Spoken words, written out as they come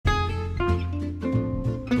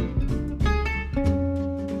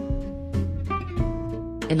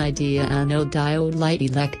an idea anode diode light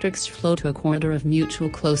electrics flow to a corridor of mutual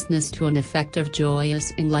closeness to an effect of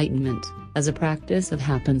joyous enlightenment, as a practice of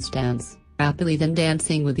happenstance, rapidly then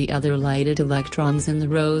dancing with the other lighted electrons in the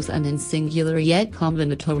rows and in singular yet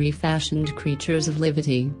combinatory fashioned creatures of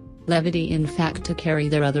levity in fact to carry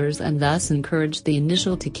their others and thus encourage the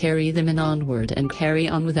initial to carry them in onward and carry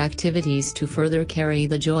on with activities to further carry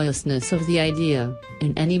the joyousness of the idea,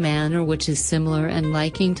 in any manner which is similar and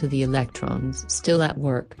liking to the electrons still at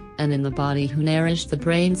work, and in the body who nourish the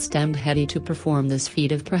brain stem heady to perform this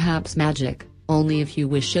feat of perhaps magic, only if you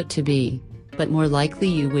wish it to be. But more likely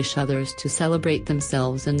you wish others to celebrate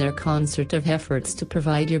themselves in their concert of efforts to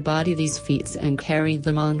provide your body these feats and carry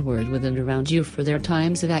them onward with and around you for their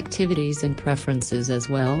times of activities and preferences as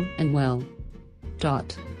well and well.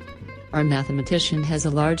 Our mathematician has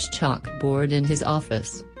a large chalkboard in his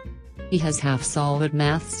office. He has half-solved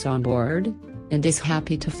maths on board, and is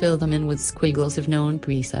happy to fill them in with squiggles of known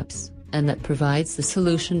precepts, and that provides the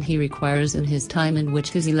solution he requires in his time in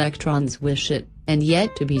which his electrons wish it, and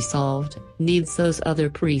yet to be solved, needs those other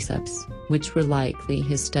precepts, which were likely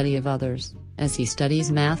his study of others, as he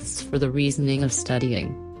studies maths for the reasoning of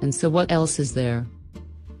studying, and so what else is there?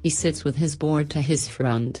 He sits with his board to his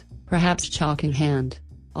front, perhaps chalk in hand,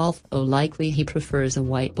 although likely he prefers a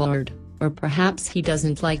whiteboard, or perhaps he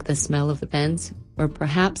doesn't like the smell of the pens, or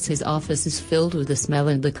perhaps his office is filled with the smell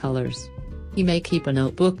and the colors. He may keep a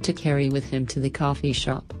notebook to carry with him to the coffee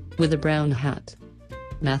shop, with a brown hat.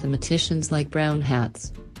 Mathematicians like brown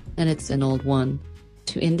hats. And it's an old one.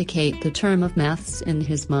 To indicate the term of maths in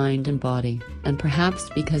his mind and body, and perhaps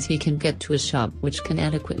because he can get to a shop which can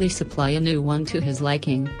adequately supply a new one to his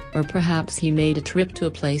liking, or perhaps he made a trip to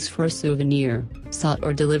a place for a souvenir, sought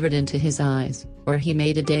or delivered into his eyes, or he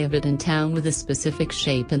made a day of it in town with a specific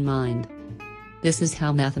shape in mind. This is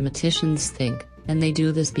how mathematicians think. And they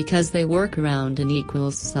do this because they work around an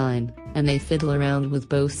equals sign, and they fiddle around with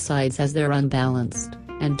both sides as they're unbalanced,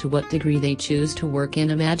 and to what degree they choose to work in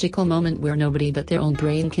a magical moment where nobody but their own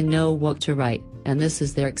brain can know what to write, and this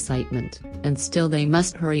is their excitement, and still they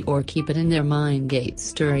must hurry or keep it in their mind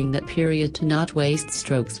gates during that period to not waste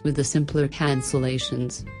strokes with the simpler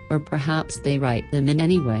cancellations, or perhaps they write them in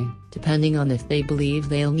anyway, depending on if they believe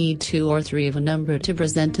they'll need 2 or 3 of a number to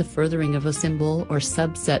present a furthering of a symbol or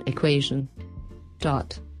subset equation.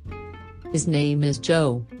 His name is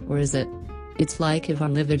Joe, or is it? It's like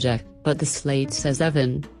Ivan Livacek, but the slate says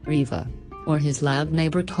Evan, Riva. Or his lab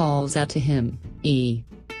neighbor calls out to him, E.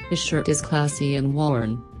 His shirt is classy and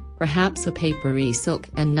worn, perhaps a papery silk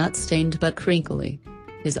and not stained but crinkly.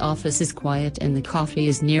 His office is quiet and the coffee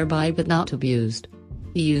is nearby but not abused.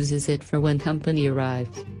 He uses it for when company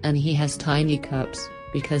arrives, and he has tiny cups,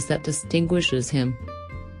 because that distinguishes him.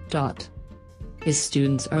 His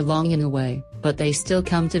students are longing away, but they still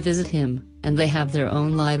come to visit him, and they have their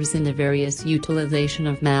own lives in the various utilization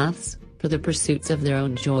of maths, for the pursuits of their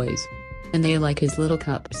own joys. And they like his little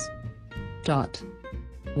cups.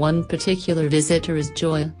 One particular visitor is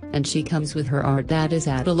Joya, and she comes with her art that is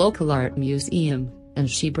at a local art museum, and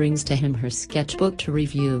she brings to him her sketchbook to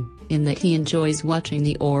review, in that he enjoys watching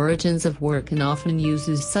the origins of work and often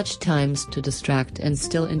uses such times to distract and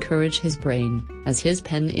still encourage his brain, as his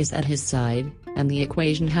pen is at his side, and the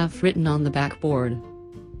equation half written on the backboard.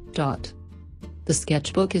 The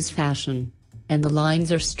sketchbook is fashion, and the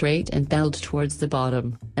lines are straight and belled towards the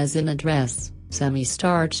bottom, as in a dress,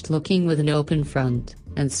 semi-starched looking with an open front,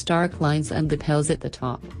 and stark lines and lapels at the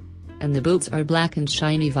top. And the boots are black and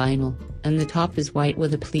shiny vinyl, and the top is white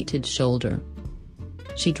with a pleated shoulder.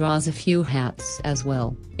 She draws a few hats as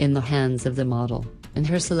well, in the hands of the model, and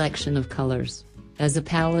her selection of colors, as a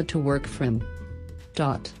palette to work from.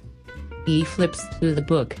 He flips through the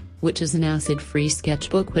book, which is an acid-free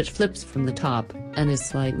sketchbook which flips from the top, and is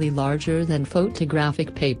slightly larger than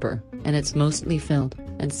photographic paper, and it's mostly filled,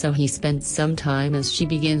 and so he spends some time as she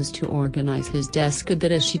begins to organize his desk a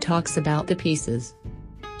bit as she talks about the pieces.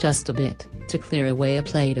 Just a bit, to clear away a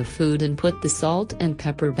plate of food and put the salt and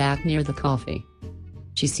pepper back near the coffee.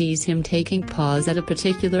 She sees him taking pause at a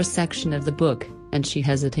particular section of the book, and she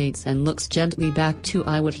hesitates and looks gently back to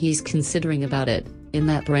eye what he's considering about it, in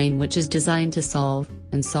that brain which is designed to solve,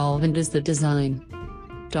 and solvent is the design.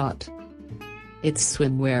 It's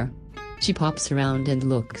swimwear. She pops around and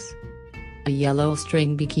looks. A yellow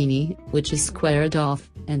string bikini, which is squared off,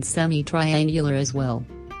 and semi-triangular as well,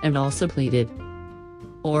 and also pleated.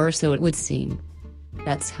 Or so it would seem.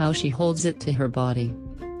 That's how she holds it to her body.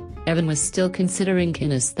 Evan was still considering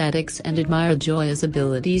kinesthetics and admired Joya's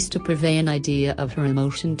abilities to convey an idea of her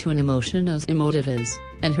emotion to an emotion as emotive as,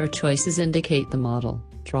 and her choices indicate the model,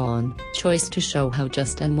 drawn, choice to show how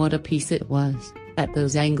just and what a piece it was, at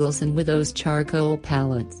those angles and with those charcoal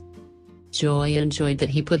palettes. Joy enjoyed that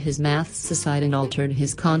he put his maths aside and altered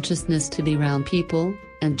his consciousness to be around people,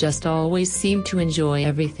 and just always seemed to enjoy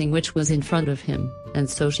everything which was in front of him, and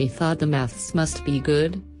so she thought the maths must be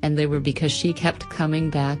good, and they were because she kept coming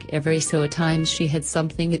back every so at times she had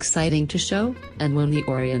something exciting to show, and when the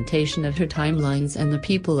orientation of her timelines and the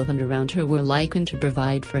people of and around her were likened to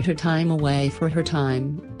provide for her time away for her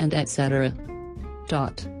time, and etc.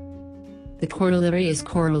 The corollary is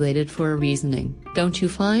correlated for a reasoning, don't you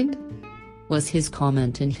find? Was his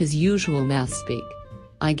comment in his usual math speak.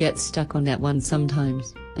 I get stuck on that one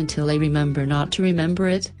sometimes, until I remember not to remember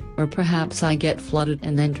it, or perhaps I get flooded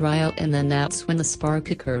and then dry out and then that's when the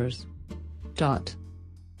spark occurs. The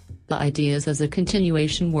ideas as a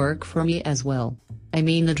continuation work for me as well. I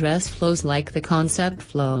mean the dress flows like the concept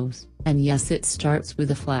flows, and yes it starts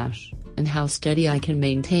with a flash, and how steady I can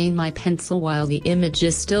maintain my pencil while the image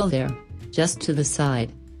is still there, just to the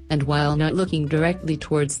side. And while not looking directly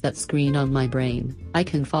towards that screen on my brain, I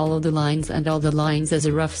can follow the lines and all the lines as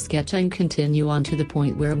a rough sketch and continue on to the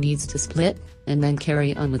point where it needs to split, and then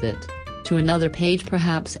carry on with it to another page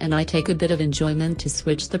perhaps, and I take a bit of enjoyment to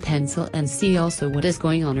switch the pencil and see also what is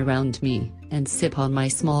going on around me, and sip on my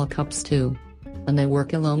small cups too. And I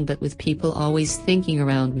work alone but with people always thinking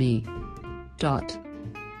around me.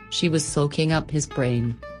 She was soaking up his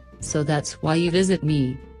brain. So that's why you visit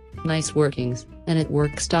me. Nice workings, and it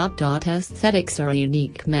works. Aesthetics are a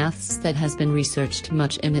unique maths that has been researched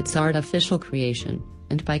much in its artificial creation,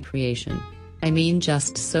 and by creation, I mean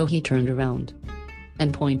just so he turned around.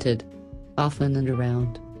 And pointed. Often and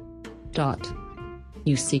around.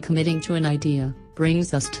 You see, committing to an idea,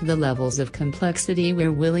 brings us to the levels of complexity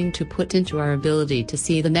we're willing to put into our ability to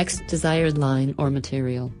see the next desired line or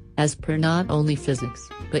material, as per not only physics,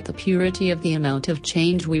 but the purity of the amount of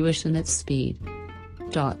change we wish and its speed.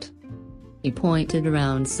 He pointed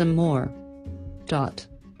around some more.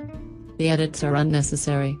 The edits are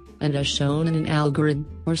unnecessary, and as shown in an algorithm,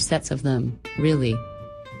 or sets of them, really.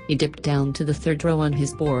 He dipped down to the third row on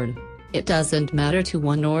his board. It doesn't matter to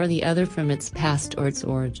one or the other from its past or its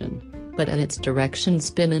origin, but at its direction,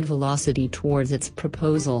 spin and velocity towards its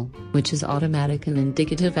proposal, which is automatic and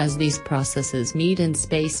indicative as these processes meet in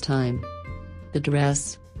space-time. The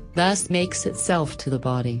dress, thus makes itself to the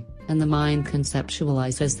body, and the mind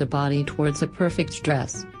conceptualizes the body towards a perfect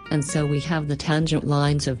dress, and so we have the tangent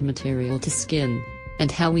lines of material to skin,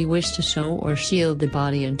 and how we wish to show or shield the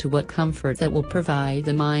body into what comfort that will provide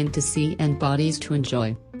the mind to see and bodies to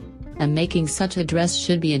enjoy. And making such a dress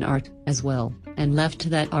should be an art, as well, and left to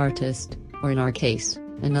that artist, or in our case,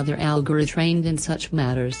 another algorithm trained in such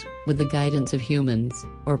matters, with the guidance of humans,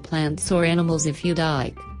 or plants or animals if you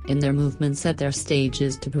like, in their movements at their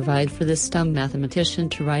stages to provide for this dumb mathematician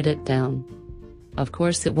to write it down. Of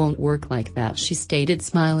course it won't work like that, she stated,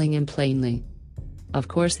 smiling and plainly. Of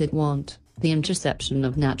course it won't. The interception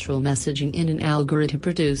of natural messaging in an algorithm to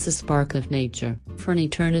produce a spark of nature, for an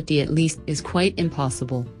eternity at least, is quite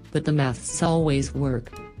impossible, but the maths always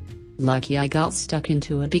work. Lucky I got stuck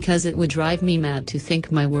into it because it would drive me mad to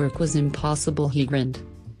think my work was impossible, he grinned.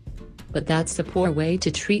 But that's a poor way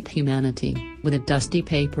to treat humanity, with a dusty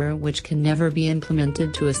paper which can never be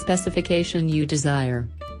implemented to a specification you desire.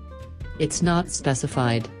 It's not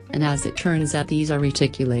specified, and as it turns out these are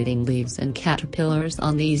reticulating leaves and caterpillars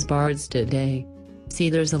on these boards today. See,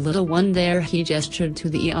 there's a little one there, he gestured to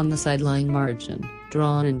the E on the sideline margin,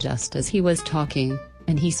 drawn in just as he was talking,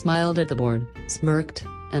 and he smiled at the board, smirked,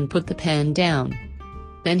 and put the pen down.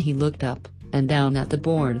 Then he looked up, and down at the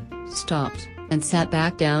board, stopped, and sat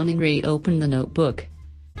back down and reopened the notebook.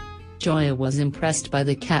 Joya was impressed by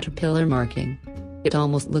the caterpillar marking. It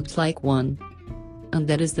almost looked like one. And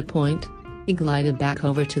that is the point. He glided back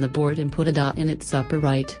over to the board and put a dot in its upper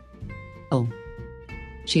right. Oh.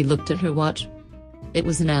 She looked at her watch. It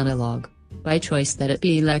was an analog, by choice that it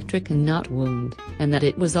be electric and not wound, and that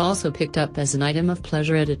it was also picked up as an item of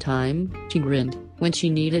pleasure at a time, she grinned, when she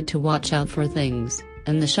needed to watch out for things,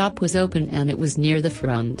 and the shop was open and it was near the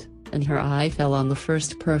front. And her eye fell on the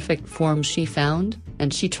first perfect form she found,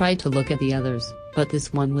 and she tried to look at the others, but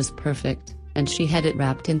this one was perfect, and she had it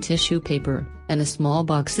wrapped in tissue paper, and a small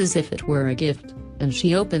box as if it were a gift, and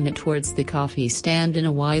she opened it towards the coffee stand in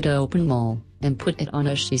a wide open mall, and put it on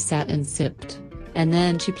as she sat and sipped. And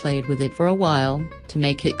then she played with it for a while, to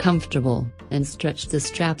make it comfortable, and stretched the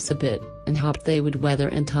straps a bit, and hoped they would weather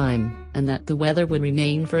in time, and that the weather would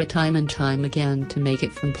remain for a time and time again to make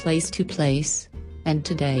it from place to place. And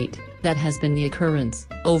to date, that has been the occurrence,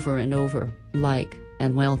 over and over, like,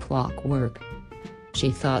 and well, clockwork.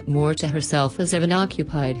 She thought more to herself as Evan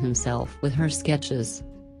occupied himself with her sketches.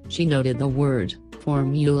 She noted the word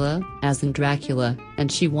formula, as in Dracula,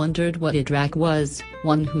 and she wondered what a Drac was,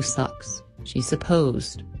 one who sucks, she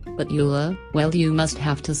supposed. But Eula, well, you must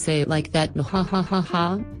have to say it like that, no, ha ha ha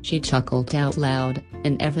ha, she chuckled out loud,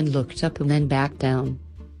 and Evan looked up and then back down.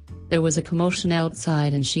 There was a commotion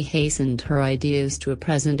outside and she hastened her ideas to a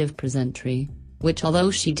presentive presentry, which,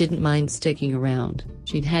 although she didn't mind sticking around,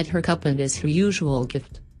 she'd had her cup and as her usual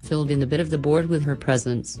gift, filled in a bit of the board with her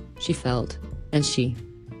presence, she felt. And she,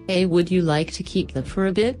 hey, would you like to keep that for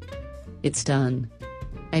a bit? It's done.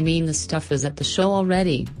 I mean, the stuff is at the show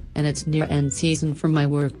already, and it's near end season for my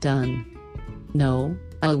work done. No,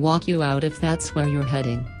 I'll walk you out if that's where you're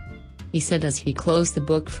heading, he said as he closed the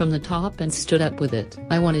book from the top and stood up with it.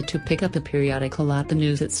 I wanted to pick up a periodical at the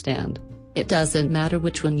newsstand. It doesn't matter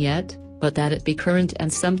which one yet, but that it be current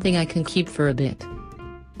and something I can keep for a bit.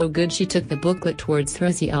 Oh good, she took the booklet towards her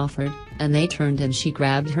as he offered, and they turned and she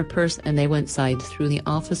grabbed her purse and they went side through the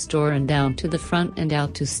office door and down to the front and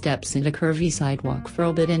out 2 steps and a curvy sidewalk for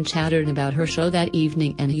a bit and chattered about her show that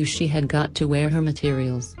evening and who she had got to wear her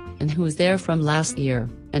materials, and who was there from last year,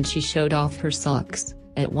 and she showed off her socks,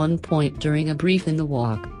 at one point during a brief in the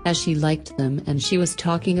walk, as she liked them and she was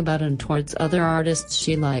talking about and towards other artists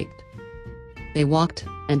she liked. They walked,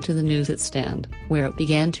 and to the newsstand, where it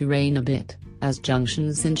began to rain a bit, as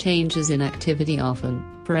junctions and changes in activity often,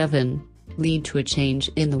 for Evan, lead to a change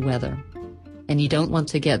in the weather. And you don't want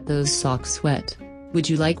to get those socks wet. Would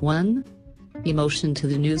you like one? He motioned to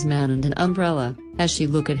the newsman and an umbrella, as she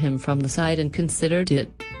looked at him from the side and considered it.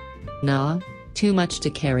 Nah, too much to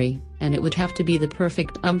carry, and it would have to be the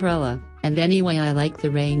perfect umbrella, and anyway I like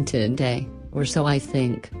the rain today, or so I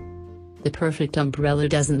think. The perfect umbrella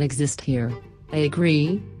doesn't exist here. I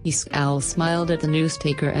agree, he smiled at the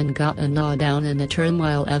newstaker and got a nod down in a turn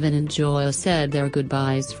while Evan and Joya said their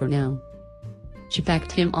goodbyes for now. She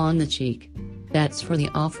pecked him on the cheek. That's for the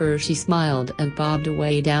offer, she smiled and bobbed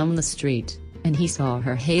away down the street, and he saw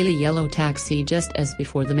her hail a yellow taxi just as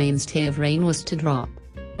before the mainstay of rain was to drop.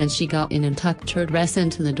 And she got in and tucked her dress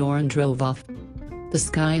into the door and drove off. The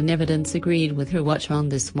sky in evidence agreed with her watch on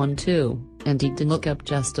this one too, and he did look up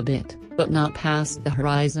just a bit, but not past the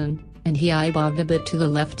horizon. And he eyeballed a bit to the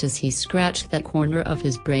left as he scratched that corner of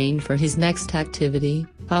his brain for his next activity,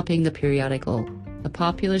 popping the periodical, a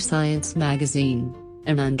popular science magazine,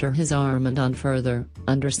 and under his arm and on further,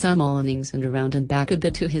 under some awnings and around and back a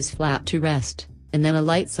bit to his flat to rest, and then a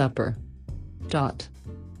light supper.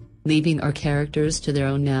 Leaving our characters to their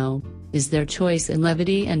own now, is their choice in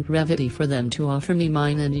levity and brevity for them to offer me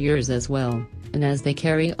mine and yours as well, and as they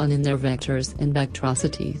carry on in their vectors and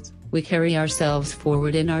vectrosities, we carry ourselves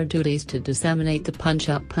forward in our duties to disseminate the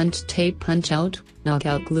punch-up punch-tape punch-out,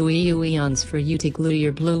 knockout gluey eons for you to glue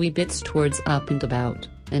your bluey bits towards up and about,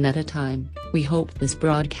 and at a time. We hope this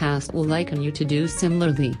broadcast will liken you to do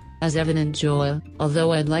similarly, as Evan and Joya,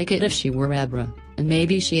 although I'd like it if she were Abra, and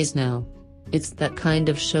maybe she is now. It's that kind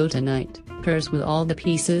of show tonight, pairs with all the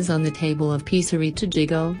pieces on the table of piecery to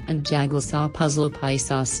jiggle and jaggle saw puzzle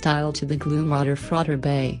paisa style to the gloomrotter frotter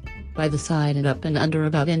bay. By the side and up and under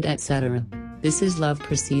about and etc. This is Love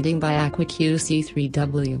Proceeding by Aqua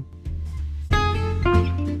QC3W.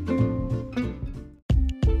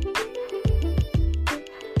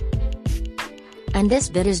 And this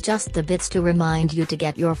bit is just the bits to remind you to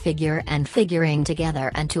get your figure and figuring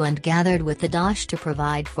together and gathered with the dash to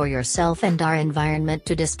provide for yourself and our environment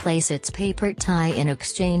to displace its paper tie in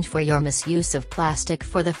exchange for your misuse of plastic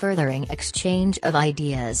for the furthering exchange of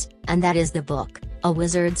ideas, and that is the book, A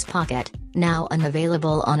Wizard's Pocket, now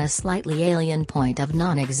unavailable on a slightly alien point of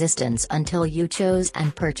non-existence until you chose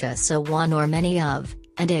and purchase a one or many of,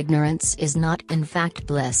 and ignorance is not in fact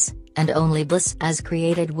bliss. And only bliss as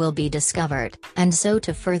created will be discovered. And so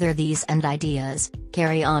to further these and ideas,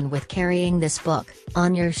 carry on with carrying this book,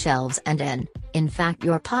 on your shelves and in fact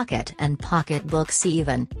your pocket and pocketbooks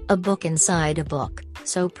even, a book inside a book,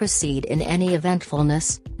 so proceed in any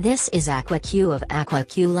eventfulness. This is AquaQ of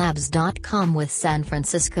AquaQLabs.com with San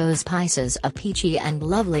Francisco's Pisces of Peachy and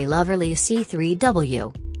lovely Loverly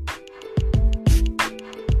C3W.